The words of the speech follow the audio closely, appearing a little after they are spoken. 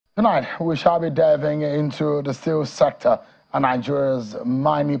Tonight, we shall be diving into the steel sector and Nigeria's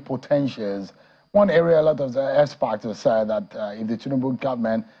mining potentials. One area a lot of the experts have said that if the Tinubu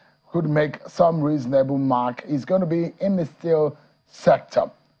government could make some reasonable mark, is going to be in the steel sector.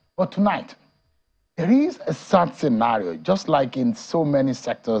 But tonight, there is a sad scenario, just like in so many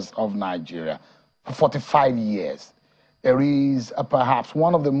sectors of Nigeria. For 45 years, there is perhaps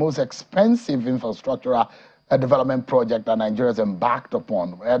one of the most expensive infrastructural development project that Nigeria has embarked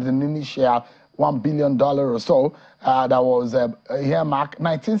upon. At an initial $1 billion or so, that was earmarked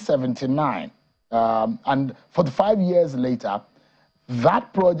 1979. And 45 years later,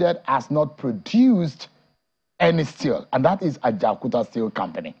 that project has not produced any steel, and that is Ajaokuta Steel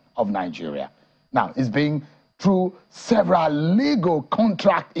Company of Nigeria. Now, it's being through several legal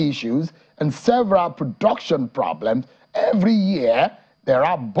contract issues and several production problems. Every year, there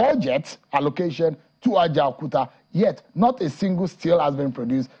are budget allocation to Ajaokuta, yet not a single steel has been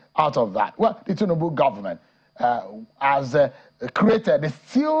produced out of that. Well, the Tinubu government has created the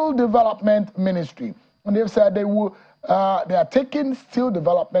Steel Development Ministry, and they've said they are taking steel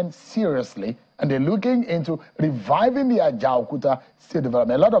development seriously, and they're looking into reviving the Ajaokuta steel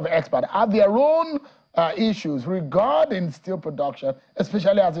development. A lot of experts have their own issues regarding steel production,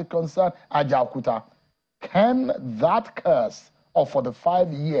 especially as it concerns Ajaokuta. Can that curse of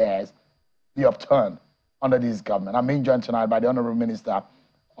 45 years be upturned under this government? I'm being joined tonight by the Honorable Minister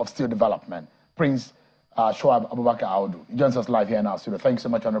of Steel Development, Prince Shoaib Abubakar Audu. He joins us live here in our studio. Thank you so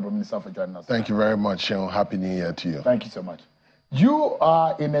much, Honorable Minister, for joining us. Thank you very much, Sean. Happy New Year to you. Thank you so much. You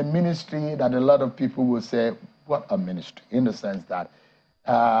are in a ministry that a lot of people will say, what a ministry, in the sense that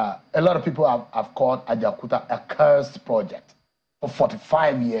a lot of people have called Ajaokuta a cursed project. For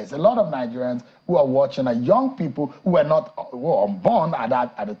 45 years, a lot of Nigerians who are watching, are young people who were unborn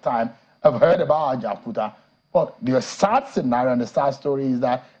at the time, have heard about Ajaokuta. But the sad scenario and the sad story is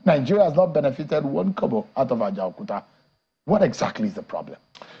that Nigeria has not benefited one kobo out of Ajaokuta. What exactly is the problem?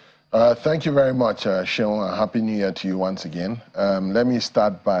 Thank you very much, Sean. Happy New Year to you once again. Let me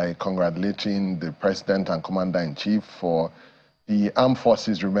start by congratulating the President and Commander-in-Chief for the Armed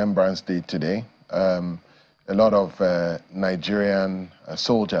Forces Remembrance Day today. A lot of Nigerian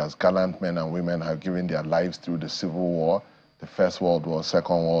soldiers, gallant men and women, have given their lives through the Civil War, the First World War,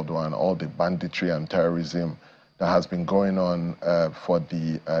 Second World War, and all the banditry and terrorism that has been going on for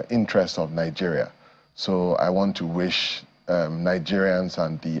the interests of Nigeria. So I want to wish Nigerians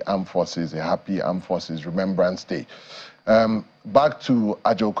and the Armed Forces a happy Armed Forces Remembrance Day. Back to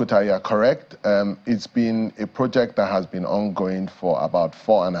Ajaokuta, you are correct. It's been a project that has been ongoing for about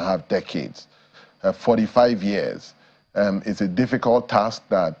 4.5 decades. 45 years. It's a difficult task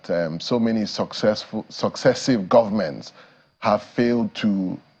that so many successive governments have failed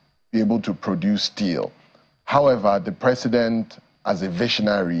to be able to produce steel. However, the president, as a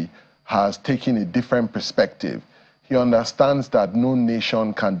visionary, has taken a different perspective. He understands that no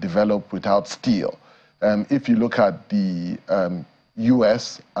nation can develop without steel. If you look at the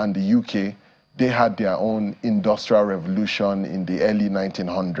US and the UK, they had their own industrial revolution in the early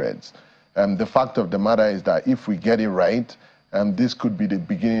 1900s. The fact of the matter is that if we get it right, this could be the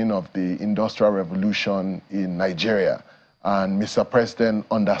beginning of the industrial revolution in Nigeria. And Mr. President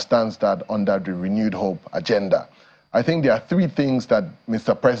understands that under the Renewed Hope agenda. I think there are 3 things that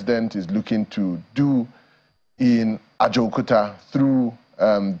Mr. President is looking to do in Ajaokuta through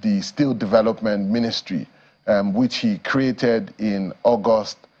the Steel Development Ministry, which he created in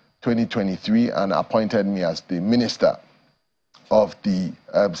August 2023 and appointed me as the Minister of the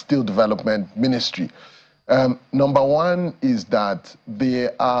Steel Development Ministry. Number 1 is that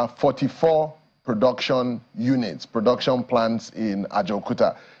there are 44 production units, production plants in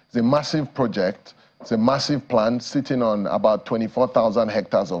Ajaokuta. It's a massive project. It's a massive plant sitting on about 24,000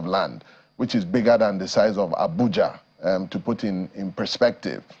 hectares of land, which is bigger than the size of Abuja, to put in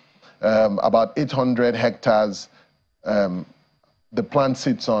perspective. About 800 hectares, the plant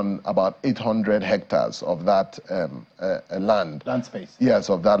sits on about 800 hectares of that land. Land space.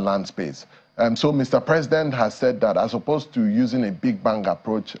 Yes, of that land space. So Mr. President has said that as opposed to using a big bang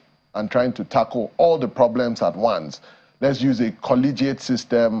approach and trying to tackle all the problems at once, let's use a collegiate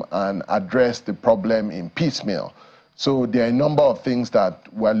system and address the problem in piecemeal. So there are a number of things that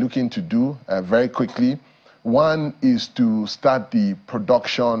we're looking to do very quickly. One is to start the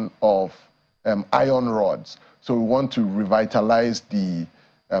production of iron rods. So we want to revitalize the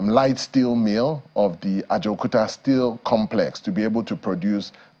light steel mill of the Ajaokuta Steel Complex to be able to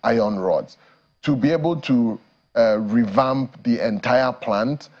produce iron rods. To be able to revamp the entire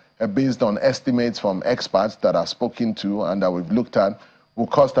plant based on estimates from experts that I've spoken to and that we've looked at will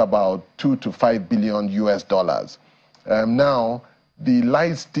cost about $2 to $5 billion US. Now, the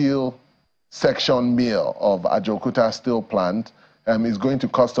light steel section mill of Ajaokuta steel plant is going to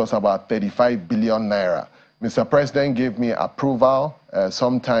cost us about 35 billion naira. Mr. President gave me approval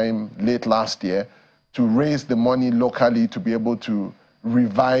sometime late last year to raise the money locally to be able to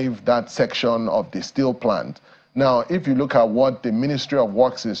revive that section of the steel plant. Now, if you look at what the Ministry of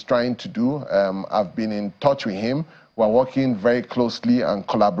Works is trying to do, I've been in touch with him. We're working very closely and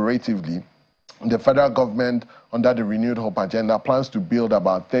collaboratively. The federal government, under the Renewed Hope agenda, plans to build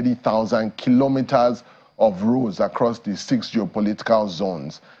about 30,000 kilometers of roads across the 6 geopolitical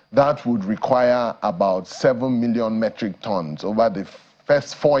zones. That would require about 7 million metric tons over the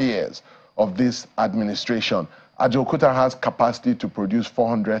first 4 years of this administration. Ajaokuta has capacity to produce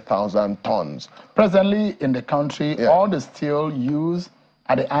 400,000 tons. Presently in the country, all the steel used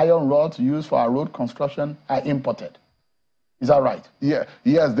and the iron rods used for our road construction are imported. Is that right? Yeah.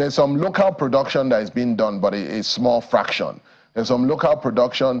 Yes, there's some local production that is being done, but a small fraction. There's some local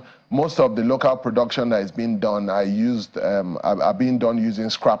production. Most of the local production that is being done are being done using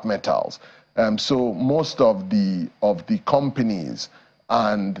scrap metals. So most of the companies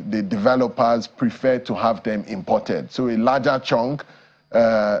and the developers prefer to have them imported. So a larger chunk,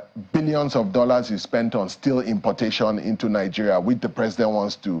 billions of dollars is spent on steel importation into Nigeria, which the president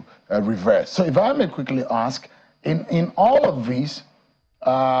wants to reverse. So if I may quickly ask, in all of this,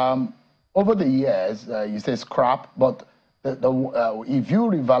 over the years, you say scrap, but if you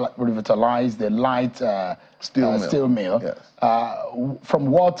revitalize the light steel mill, yes. From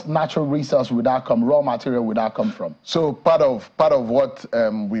what natural resource would that come, raw material would that come from? So part of what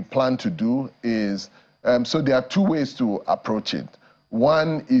we plan to do is, so there are two ways to approach it.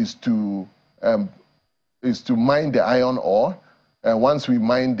 One is to mine the iron ore. Once we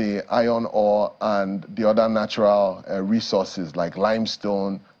mine the iron ore and the other natural resources like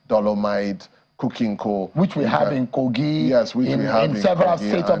limestone, dolomite, coking coal, which we have in Kogi, yes, which we have in several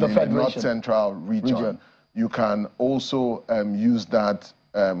states of the Federation, in the North Central region. You can also use that,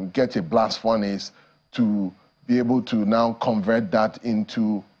 get a blast furnace to be able to now convert that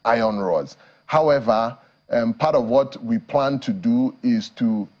into iron rods. However, part of what we plan to do is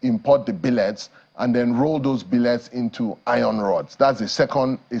to import the billets and then roll those billets into iron rods. That's a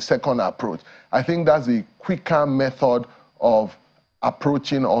second approach. I think that's a quicker method of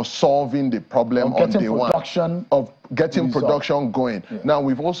approaching or solving the problem on day one. Of getting production going. Yeah. Now,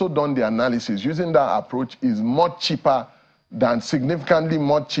 we've also done the analysis. Using that approach is significantly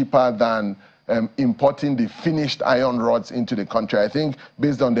more cheaper than importing the finished iron rods into the country. I think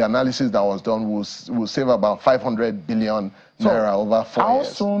based on the analysis that was done, we'll save about 500 billion naira over 4 years.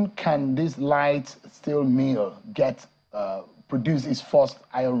 How soon can this light steel mill produce its first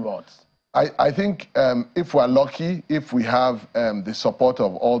iron rods? I think if we're lucky, if we have the support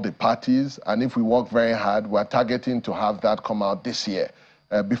of all the parties, and if we work very hard, we're targeting to have that come out this year,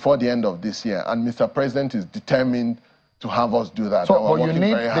 before the end of this year. And Mr. President is determined to have us do that. So but you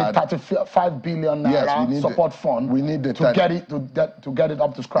need the 35 billion naira support fund to get it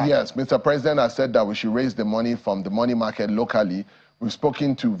up to scratch. Yes, Mr. President has said that we should raise the money from the money market locally. We've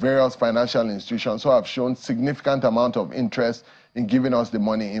spoken to various financial institutions who have shown significant amount of interest in giving us the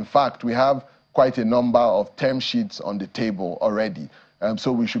money. In fact, we have quite a number of term sheets on the table already.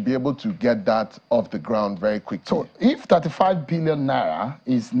 So we should be able to get that off the ground very quickly. So if 35 billion naira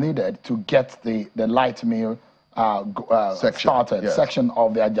is needed to get the light mill started, yes, section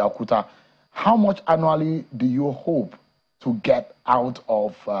of the Ajaokuta, how much annually do you hope to get out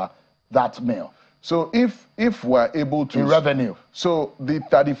of that mill? So if we're able to... In revenue. So the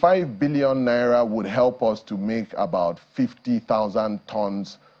 35 billion naira would help us to make about 50,000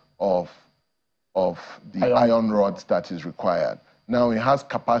 tons of the iron rods that is required. Now it has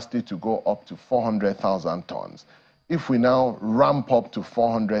capacity to go up to 400,000 tons. If we now ramp up to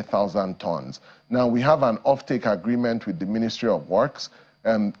 400,000 tons, now we have an offtake agreement with the Ministry of Works,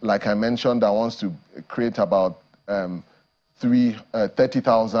 like I mentioned, that wants to create about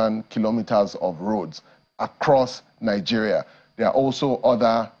 30,000 kilometers of roads across Nigeria. There are also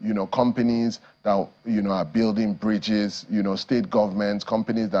other, companies that, are building bridges, state governments,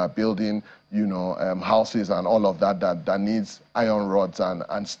 companies that are building, houses and all of that needs iron rods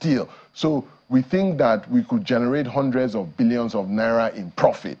and steel. So we think that we could generate hundreds of billions of naira in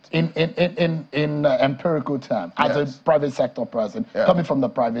profit. In empirical terms, as a private sector person, coming from the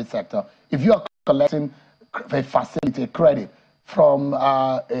private sector, if you are collecting a facility, credit from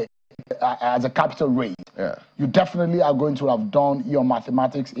as a capital raise, you definitely are going to have done your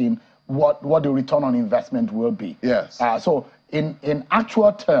mathematics in what the return on investment will be. Yes. So in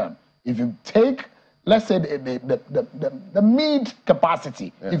actual term, if you take, let's say the mid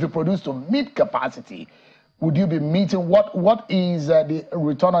capacity, if you produce to mid capacity, would you be meeting? What is the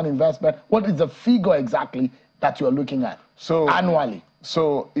return on investment? What is the figure exactly that you're looking at annually?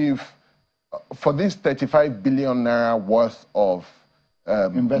 So if for this 35 billion naira worth of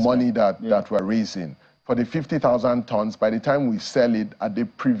money that we're raising, for the 50,000 tons, by the time we sell it at the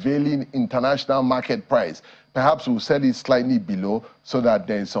prevailing international market price, perhaps we'll sell it slightly below so that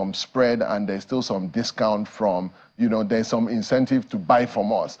there's some spread and there's still some discount from, there's some incentive to buy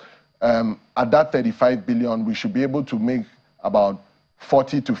from us. At that 35 billion, we should be able to make about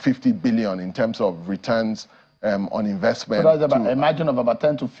 40 to 50 billion in terms of returns on investment. So that's about, imagine of about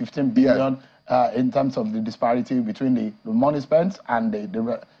 10 to 15 billion in terms of the disparity between the money spent and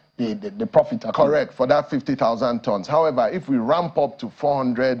the profit. Correct, for that 50,000 tons. However, if we ramp up to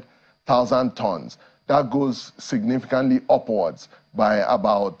 400,000 tons, that goes significantly upwards by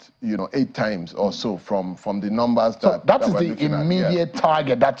about 8 times or so from the numbers that is the immediate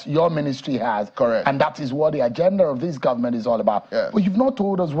target that your ministry has. Correct. And that is what the agenda of this government is all about. Yes. But you've not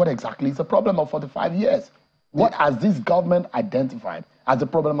told us what exactly is the problem of 45 years. What has this government identified as the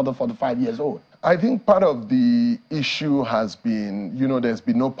problem of the 45 years old? I think part of the issue has been, there's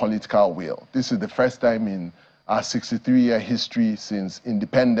been no political will. This is the first time in our 63-year history since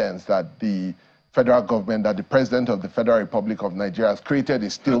independence that the federal government, that the president of the Federal Republic of Nigeria has created a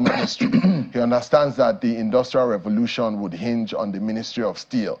steel ministry. He understands that the Industrial Revolution would hinge on the Ministry of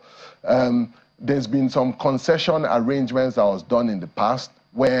Steel. There's been some concession arrangements that was done in the past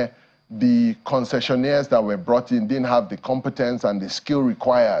where the concessionaires that were brought in didn't have the competence and the skill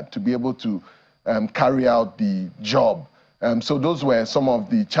required to be able to carry out the job. So those were some of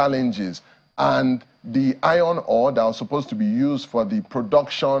the challenges. And the iron ore that was supposed to be used for the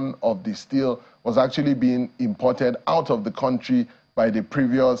production of the steel was actually being imported out of the country by the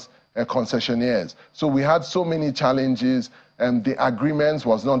previous concessionaires. So we had so many challenges, and the agreements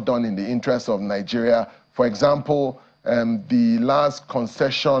was not done in the interest of Nigeria. For example, the last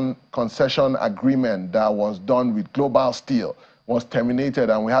concession agreement that was done with Global Steel was terminated,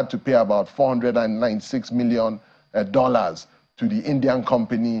 and we had to pay about $496 million to the Indian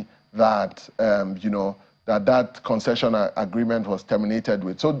company that that concession agreement was terminated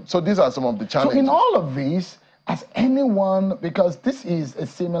with. So these are some of the challenges. So in all of this, has anyone, because this is a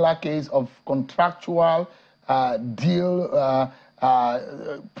similar case of contractual deal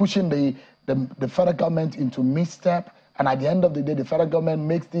pushing the federal government into misstep, and at the end of the day, the federal government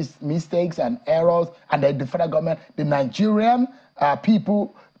makes these mistakes and errors, and then the federal government, the Nigerian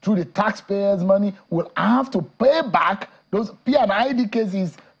people, through the taxpayers' money, will have to pay back those P&ID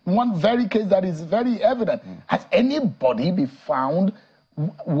cases. One very case that is very evident. Has anybody been found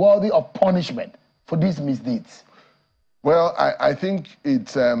worthy of punishment for these misdeeds? Well, I think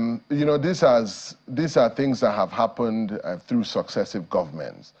it's, these are things that have happened through successive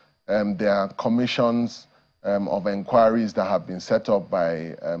governments. There are commissions of inquiries that have been set up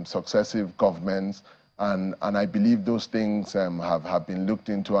by successive governments, and I believe those things have been looked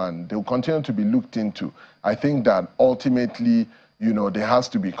into, and they will continue to be looked into. I think that ultimately, there has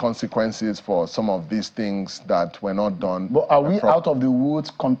to be consequences for some of these things that were not done. But are we out of the woods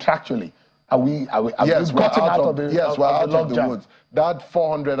contractually? Yes, we're out of the woods. That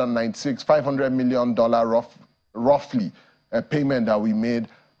 $500 million roughly payment that we made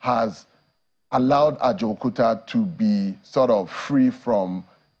has allowed Ajaokuta to be sort of free from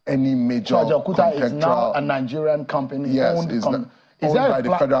any major Ajaokuta is now a Nigerian company. Yes, owned by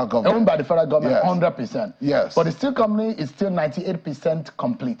the federal government. Owned by the federal government, yes. 100%. Yes. But the steel company is still 98%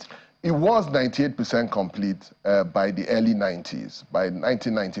 complete. It was 98% complete by the early 90s, by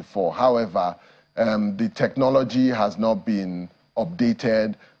 1994. However, the technology has not been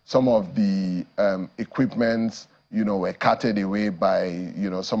updated. Some of the equipments, were carted away by,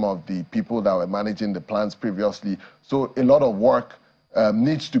 some of the people that were managing the plants previously. So a lot of work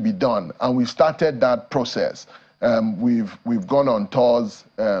needs to be done, and we started that process. We've gone on tours,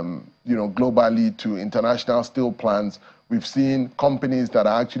 globally to international steel plants. We've seen companies that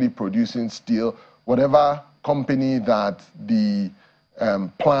are actually producing steel. Whatever company that the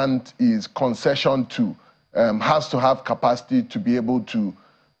plant is concessioned to has to have capacity to be able to,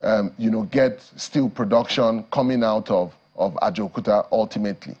 get steel production coming out of Ajaokuta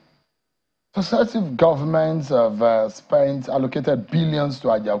ultimately. Successive governments have allocated billions to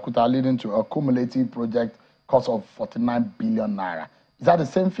Ajaokuta, leading to a cumulative project cost of 49 billion naira. Is that the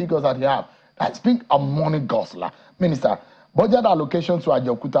same figures that you have? That's been a money guzzler. Minister, budget allocations to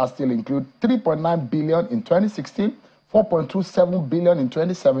Ajaokuta still include 3.9 billion in 2016, 4.27 billion in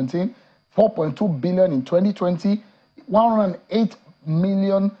 2017, 4.2 billion in 2020, 108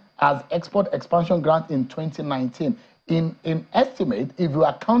 million as export expansion grant in 2019. In estimate, if you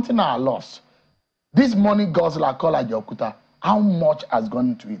are counting our loss, This money guzzler called Ajaokuta, how much has gone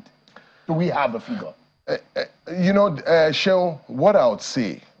into it? Do we have a figure? Sheol, what I would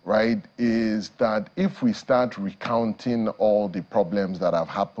say, right, is that if we start recounting all the problems that have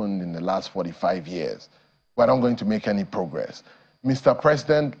happened in the last 45 years, we're not going to make any progress. Mr.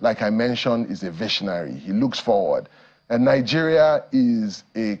 President, like I mentioned, is a visionary. He looks forward. And Nigeria is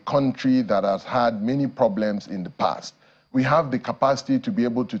a country that has had many problems in the past. We have the capacity to be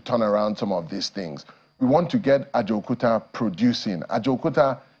able to turn around some of these things. We want to get Ajaokuta producing.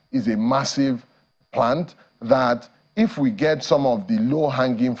 Ajaokuta is a massive plant that if we get some of the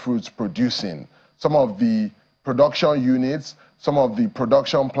low-hanging fruits producing, some of the production units, some of the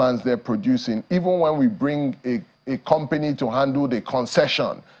production plants they're producing, even when we bring a company to handle the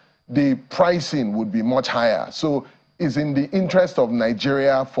concession, the pricing would be much higher. So it's in the interest of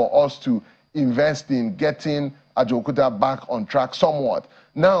Nigeria for us to invest in getting Ajaokuta back on track somewhat.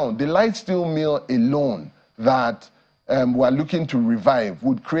 Now, the light steel mill alone that we're looking to revive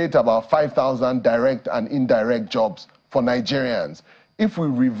would create about 5,000 direct and indirect jobs for Nigerians. If we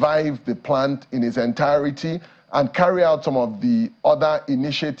revive the plant in its entirety and carry out some of the other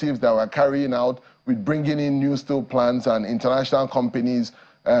initiatives that we're carrying out with bringing in new steel plants and international companies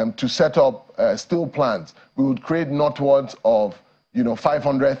to set up steel plants, we would create northwards of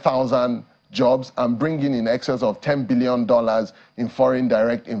 500,000 jobs and bringing in excess of $10 billion in foreign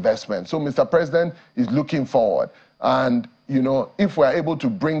direct investment. So Mr. President is looking forward. And, if we're able to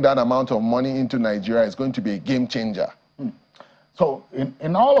bring that amount of money into Nigeria, it's going to be a game changer. So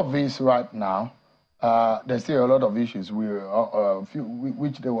in all of this right now, there's still a lot of issues.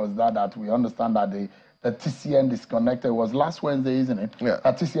 Which there was that we understand that the TCN disconnected. It was last Wednesday, isn't it? Yeah.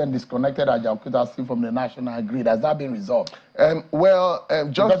 That TCN disconnected Ajaokuta still from the national grid. Has that been resolved? Just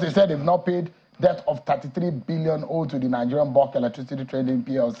because they said they've not paid debt of 33 billion owed to the Nigerian Bulk Electricity Trading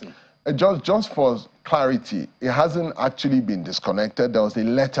PLC. Just for clarity, it hasn't actually been disconnected. There was a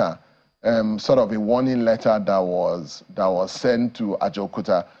letter, sort of a warning letter that was sent to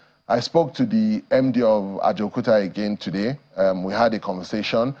Ajaokuta. I spoke to the MD of Ajaokuta again today. We had a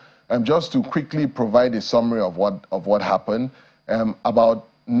conversation. Just to quickly provide a summary of what happened, about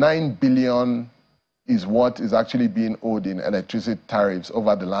 9 billion is what is actually being owed in electricity tariffs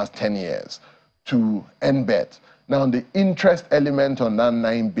over the last 10 years to NBET. Now, the interest element on that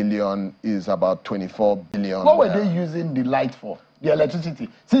 9 billion is about 24 billion. What were they using the light for, the electricity,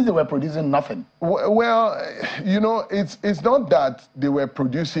 since they were producing nothing? Well, it's not that they were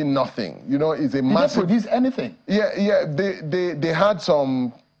producing nothing. It's a massive... Did they produce anything? Yeah. They had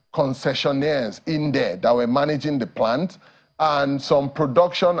some concessionaires in there that were managing the plant, and some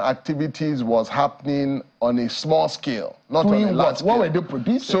production activities was happening on a small scale, not on a large scale. What were they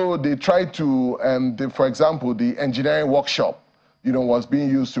producing? So they tried to, for example, the engineering workshop, was being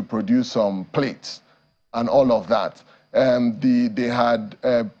used to produce some plates and all of that. They had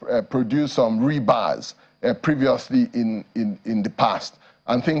produced some rebars previously in the past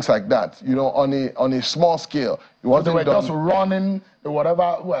and things like that. On a small scale. It wasn't they were done, just running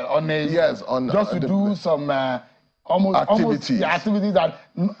whatever. Well, on a just to do some activities that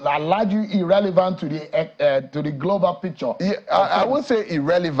are largely irrelevant to the global picture. Yeah, I won't say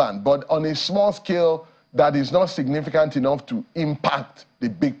irrelevant, but on a small scale that is not significant enough to impact the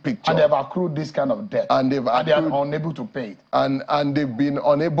big picture. And they've accrued this kind of debt. And they are unable to pay it. And they've been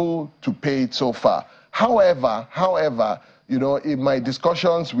unable to pay it so far. However, in my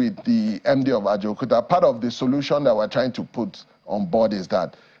discussions with the MD of Ajaokuta, part of the solution that we're trying to put on board is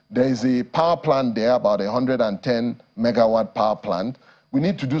that there is a power plant there, about 110 megawatt power plant. We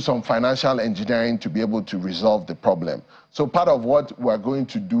need to do some financial engineering to be able to resolve the problem. So part of what we're going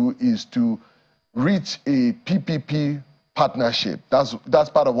to do is to reach a PPP partnership. That's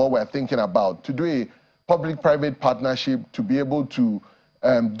part of what we're thinking about, to do a public-private partnership to be able to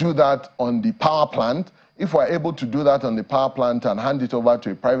do that on the power plant. If we're able to do that on the power plant and hand it over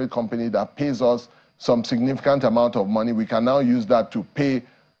to a private company that pays us some significant amount of money, we can now use that to pay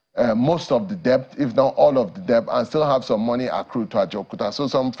most of the debt, if not all of the debt, and still have some money accrued to Ajaokuta. So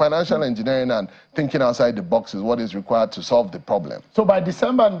some financial engineering and thinking outside the box is what is required to solve the problem. So by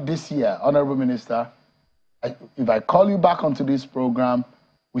December this year, Honorable Minister, if I call you back onto this program,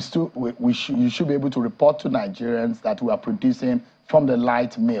 you should be able to report to Nigerians that we are producing from the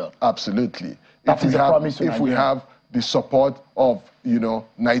light mill. Absolutely. That is a promise to Nigerians. If we have the support of,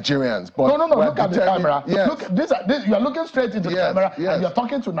 Nigerians. But no, look at the camera. Yes. Look, you are looking straight into the camera, and you're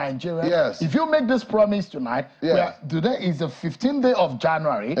talking to Nigerians. Yes. If you make this promise tonight, today is the 15th day of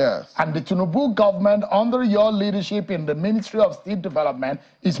January, and the Tinubu government, under your leadership in the Ministry of State Development,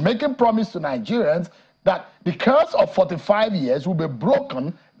 is making promise to Nigerians that the curse of 45 years will be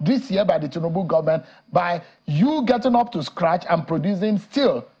broken this year by the Tinubu government by you getting up to scratch and producing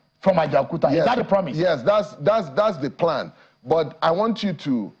steel from Ajaokuta. Yes, is that a promise? Yes, that's the plan. But I want you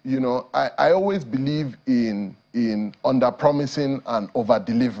to, I always believe in under-promising and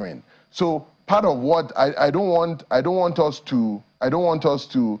over-delivering. So part of what I don't want us to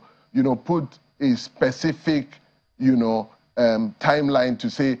put a specific, timeline to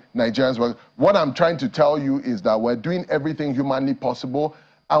say Nigerians work. What I'm trying to tell you is that we're doing everything humanly possible,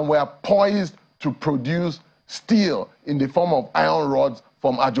 and we're poised to produce steel in the form of iron rods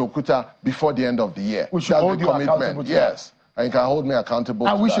from Ajaokuta before the end of the year. We should hold you accountable to yes. And you can hold me accountable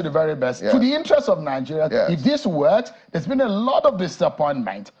and to wish that. you the very best. Yes. To the interest of Nigeria, yes. If this works, there's been a lot of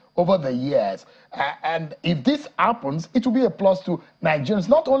disappointment over the years. And if this happens, it will be a plus to Nigerians,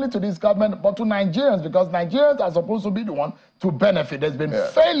 not only to this government, but to Nigerians, because Nigerians are supposed to be the one to benefit. There's been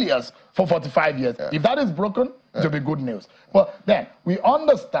failures for 45 years. If that is broken, it will be good news. But then, we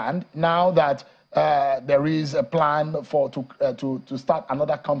understand now that there is a plan to start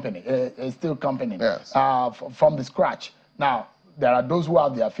another company, a steel company, from the scratch. Now, there are those who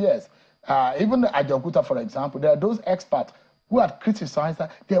have their fears. Even Ajaokuta, for example, there are those experts who had criticized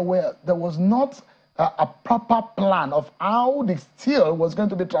that there was not a proper plan of how the steel was going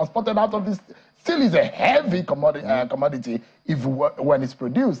to be transported out of this. Steel is a heavy commodity when it's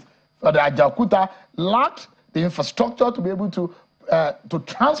produced. But the Ajaokuta lacked the infrastructure to be able to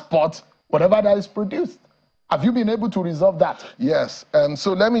transport whatever that is produced. Have you been able to resolve that? Yes.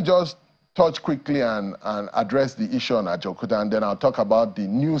 So let me just touch quickly and address the issue on Ajaokuta, and then I'll talk about the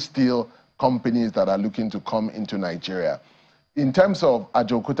new steel companies that are looking to come into Nigeria. In terms of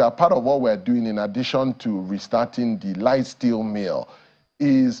Ajaokuta, part of what we're doing, in addition to restarting the light steel mill,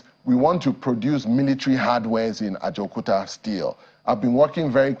 is we want to produce military hardwares in Ajaokuta steel. I've been working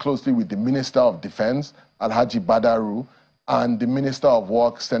very closely with the Minister of Defense, Alhaji Badaru, and the Minister of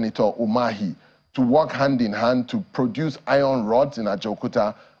Works, Senator Umahi, to work hand in hand to produce iron rods in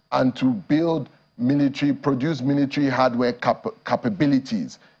Ajaokuta and to produce military hardware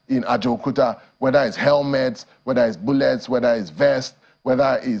capabilities in Ajaokuta, whether it's helmets, whether it's bullets, whether it's vests,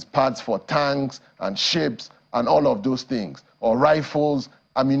 whether it's parts for tanks and ships and all of those things, or rifles,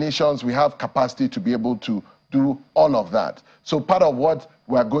 ammunitions. We have capacity to be able to do all of that. So part of what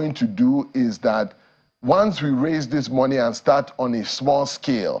we're going to do is that once we raise this money and start on a small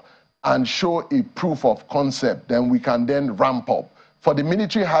scale and show a proof of concept, then we can then ramp up. For the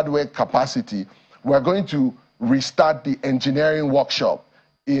military hardware capacity, we're going to restart the engineering workshop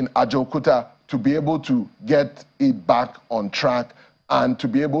in Ajaokuta to be able to get it back on track and to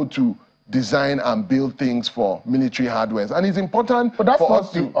be able to design and build things for military hardware. And it's important for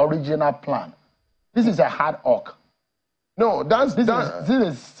us to... the original plan. This is a hard arc. No, this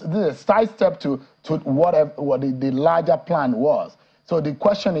is a side step to what the larger plan was. So the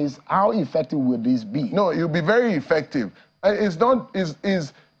question is, how effective will this be? No, it will be very effective. It's not,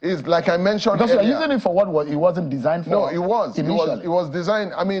 is like I mentioned because earlier. You're using it for what it wasn't designed for. No, it was. Initially. It was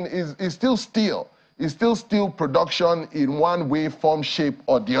designed. I mean, it's still steel. It's still steel production in one way, form, shape,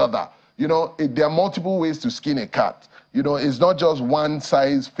 or the other. There are multiple ways to skin a cat. It's not just one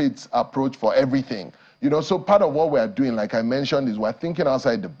size fits approach for everything. So part of what we're doing, like I mentioned, is we're thinking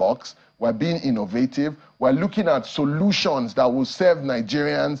outside the box. We're being innovative. We're looking at solutions that will serve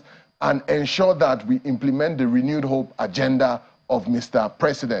Nigerians and ensure that we implement the renewed hope agenda of Mr.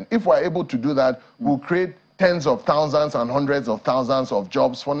 President. If we're able to do that, we'll create tens of thousands and hundreds of thousands of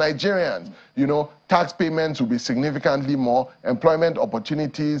jobs for Nigerians. Tax payments will be significantly more, employment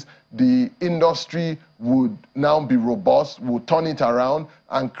opportunities, the industry would now be robust, we'll turn it around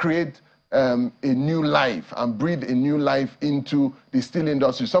and create a new life and breathe a new life into the steel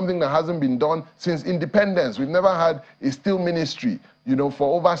industry, something that hasn't been done since independence. We've never had a steel ministry,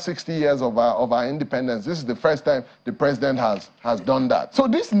 for over 60 years of our independence. This is the first time the president has done that. So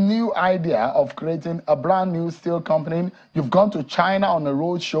this new idea of creating a brand new steel company, you've gone to China on a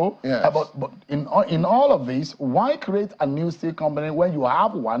road show. Yes. But in all of this, why create a new steel company when you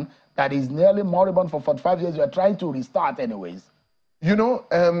have one that is nearly moribund for 45 years? You're trying to restart anyways.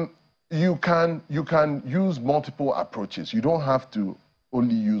 You can use multiple approaches. You don't have to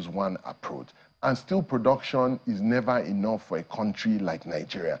only use one approach. And steel production is never enough for a country like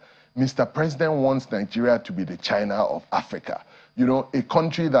Nigeria. Mr. President wants Nigeria to be the China of Africa. A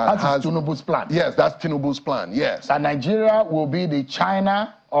country that has... That's Tinubu's plan. Yes, that's Tinubu's plan, yes. That Nigeria will be the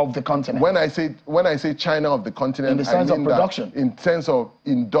China of the continent. When I say China of the continent, in the sense I mean of production. In sense of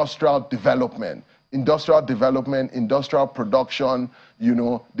industrial development. industrial development, industrial production, you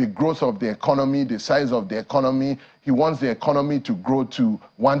know, the growth of the economy, the size of the economy. He wants the economy to grow to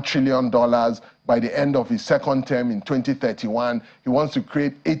 $1 trillion by the end of his second term in 2031. He wants to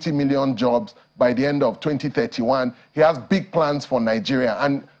create 80 million jobs by the end of 2031. He has big plans for Nigeria.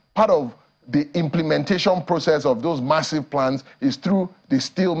 And part of the implementation process of those massive plans is through the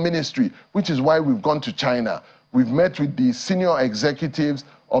steel ministry, which is why we've gone to China. We've met with the senior executives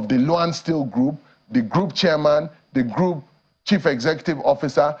of the Luan Steel Group, the group chairman, the group chief executive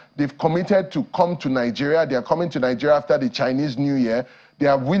officer. They've committed to come to Nigeria. They are coming to Nigeria after the Chinese New Year. They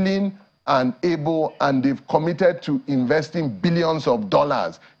are willing and able, and they've committed to investing billions of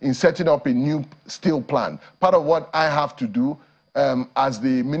dollars in setting up a new steel plant. Part of what I have to do as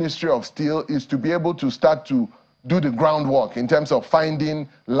the Ministry of Steel is to be able to start to do the groundwork in terms of finding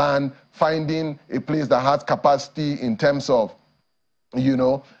land, finding a place that has capacity in terms of, you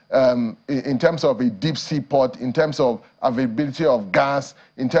know, in terms of a deep sea port, in terms of availability of gas,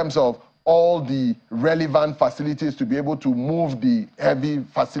 in terms of all the relevant facilities to be able to move the heavy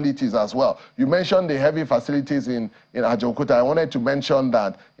facilities as well. You mentioned the heavy facilities in Ajaokuta. I wanted to mention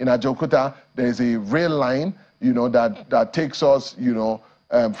that in Ajaokuta, there's a rail line, you know, that takes us, you know,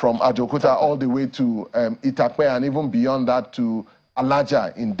 from Ajaokuta all the way to Itakpe and even beyond that to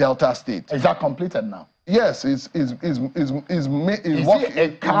Alaja in Delta State. Is that completed now? Yes, is it a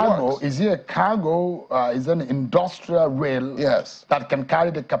cargo? Is it a cargo? Is it an industrial rail? Yes. That can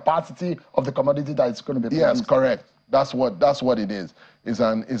carry the capacity of the commodity that it's going to be produced? Yes, correct. That's what it is. It's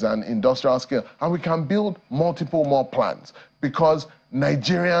an industrial scale, and we can build multiple more plants because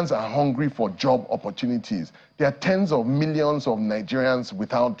Nigerians are hungry for job opportunities. There are tens of millions of Nigerians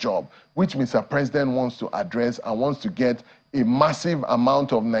without job, which Mr. President wants to address and wants to get a massive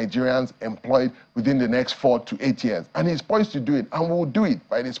amount of Nigerians employed within the next 4 to 8 years. And he's poised to do it, and will do it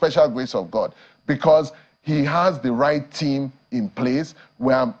by the special grace of God, because he has the right team in place.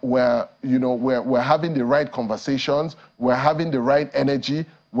 We're having the right conversations, we're having the right energy,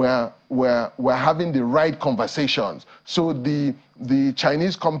 we're having the right conversations. So the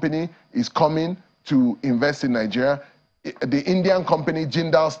Chinese company is coming to invest in Nigeria. The Indian company,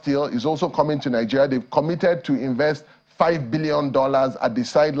 Jindal Steel, is also coming to Nigeria. They've committed to invest $5 billion at the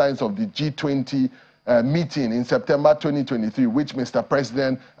sidelines of the G20 meeting in September 2023, which Mr.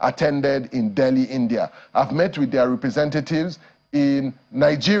 President attended in Delhi, India. I've met with their representatives in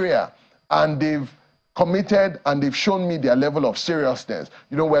Nigeria, and they've committed and they've shown me their level of seriousness.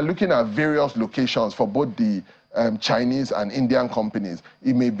 You know, we're looking at various locations for both the Chinese and Indian companies.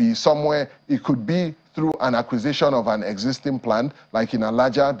 It may be somewhere, it could be through an acquisition of an existing plant, like in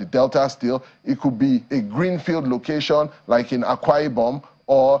Alaja, the Delta Steel. It could be a greenfield location, like in Akwa Ibom,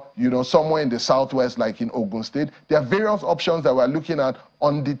 or, you know, somewhere in the southwest, like in Ogun State. There are various options that we're looking at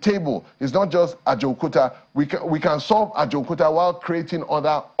on the table. It's not just Ajaokuta. We can solve Ajaokuta while creating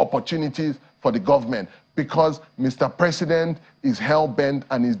other opportunities for the government, because Mr. President is hell-bent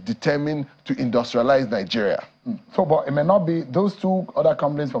and is determined to industrialize Nigeria. So, but it may not be, those two other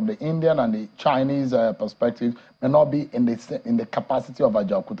companies from the Indian and the Chinese perspective may not be in the capacity of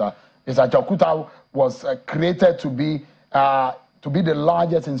Ajaokuta. Because Ajaokuta was created to be the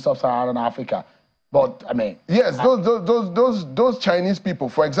largest in sub-Saharan Africa. But I mean, yes, those Chinese people.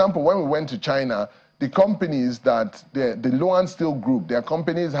 For example, when we went to China, the companies that the Luan Steel Group, their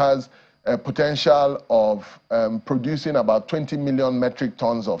companies has a potential of producing about 20 million metric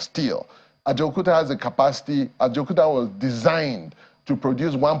tons of steel. Ajaokuta has a capacity. Ajaokuta was designed to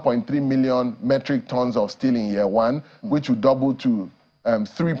produce 1.3 million metric tons of steel in year one, which would double to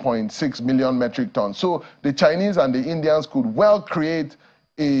 3.6 million metric tons. So the Chinese and the Indians could well create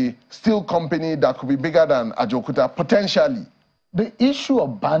a steel company that could be bigger than Ajaokuta, potentially. The issue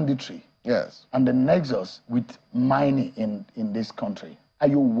of banditry, yes, and the nexus with mining in this country, are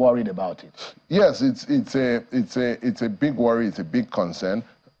you worried about it? Yes, it's a big worry, it's a big concern.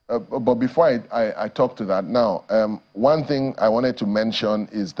 But before I talk to that now, one thing I wanted to mention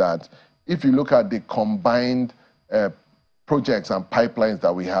is that if you look at the combined projects and pipelines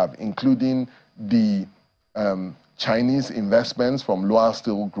that we have, including the Chinese investments from Luan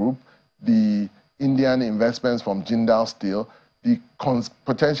Steel Group, the Indian investments from Jindal Steel, the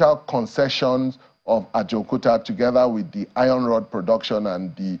potential concessions of Ajaokuta, together with the iron rod production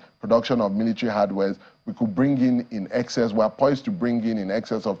and the production of military hardware, we could bring in excess, we're poised to bring in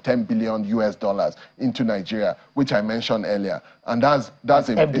excess of $10 billion US into Nigeria, which I mentioned earlier. And that's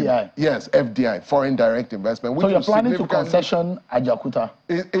FDI. Yes, FDI, foreign direct investment. So you're planning to concession Ajaokuta?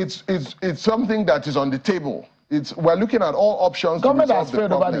 It's something that is on the table. we're looking at all options Government to has resolve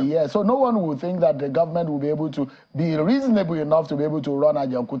failed the over the problem. years, so no one will think that the government will be able to be reasonable enough to be able to run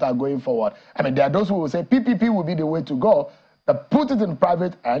Ajaokuta going forward. I mean, there are those who will say PPP will be the way to go. Put it in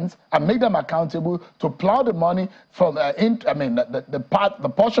private hands and make them accountable to plow the money from the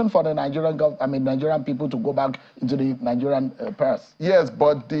portion for the Nigerian people to go back into the Nigerian purse. Yes,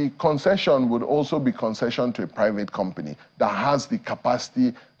 but the concession would also be concession to a private company that has the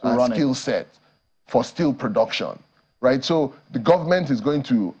capacity and skill set for steel production, right? So the government is going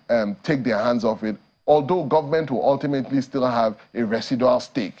to take their hands off it, although government will ultimately still have a residual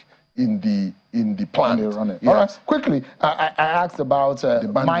stake in the plant. Yes. All right, quickly, I asked about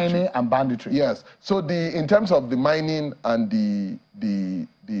mining and banditry. Yes, so in terms of the mining and the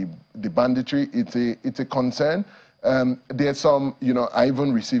banditry, it's a concern. There's some, I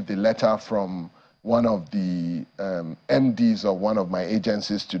even received a letter from one of the MDs of one of my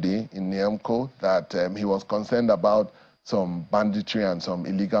agencies today in Niamco that he was concerned about some banditry and some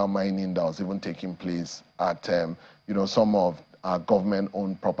illegal mining that was even taking place at some of our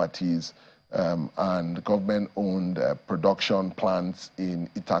government-owned properties and government-owned production plants in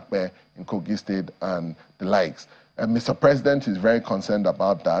Itakpe, in Kogi State, and the likes. Mr. President is very concerned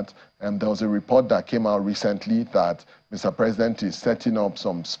about that. There was a report that came out recently that Mr. President is setting up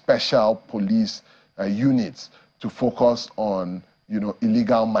some special police units to focus on,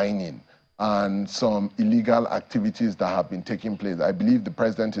 illegal mining and some illegal activities that have been taking place. I believe the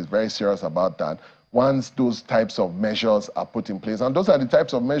President is very serious about that. Once those types of measures are put in place, and those are the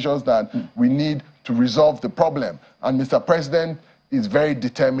types of measures that we need to resolve the problem. And Mr. President is very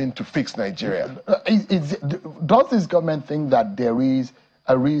determined to fix Nigeria. Does this government think that there is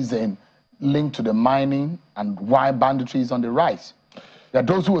a reason linked to the mining and why banditry is on the rise? There are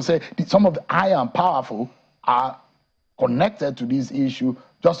those who will say some of the high and powerful are connected to this issue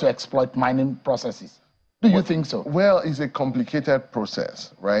just to exploit mining processes. Do you think so? Well, it's a complicated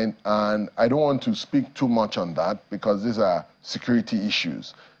process, right? And I don't want to speak too much on that because these are security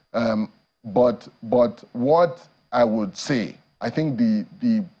issues. But what I would say, I think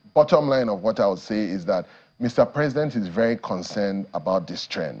the bottom line of what I would say is that Mr. President is very concerned about this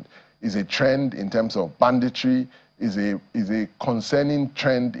trend. It's a trend in terms of banditry, is a concerning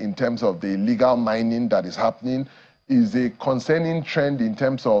trend in terms of the illegal mining that is happening, is a concerning trend in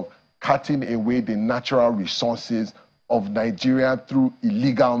terms of cutting away the natural resources of Nigeria through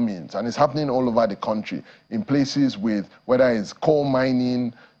illegal means. And it's happening all over the country, in places with, whether it's coal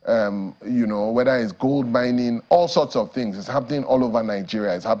mining, whether it's gold mining, all sorts of things. It's happening all over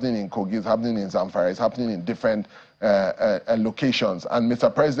Nigeria. It's happening in Kogi, it's happening in Zamfara, it's happening in different locations. And Mr.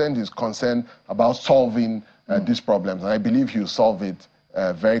 President is concerned about solving these problems. And I believe he'll solve it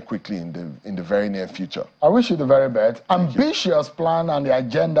very quickly in the very near future. I wish you the very best. Ambitious plan and the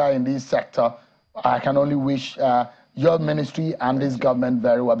agenda in this sector. I can only wish your ministry and this government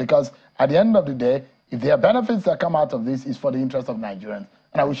very well, because at the end of the day, if there are benefits that come out of this, it's for the interest of Nigerians.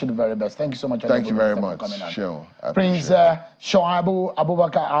 And I wish you the very best. Thank you so much. Thank you very much. Sure. Prince Shoaibu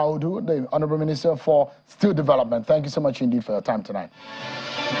Abubakar Audu, the Honorable Minister for Steel Development. Thank you so much indeed for your time tonight.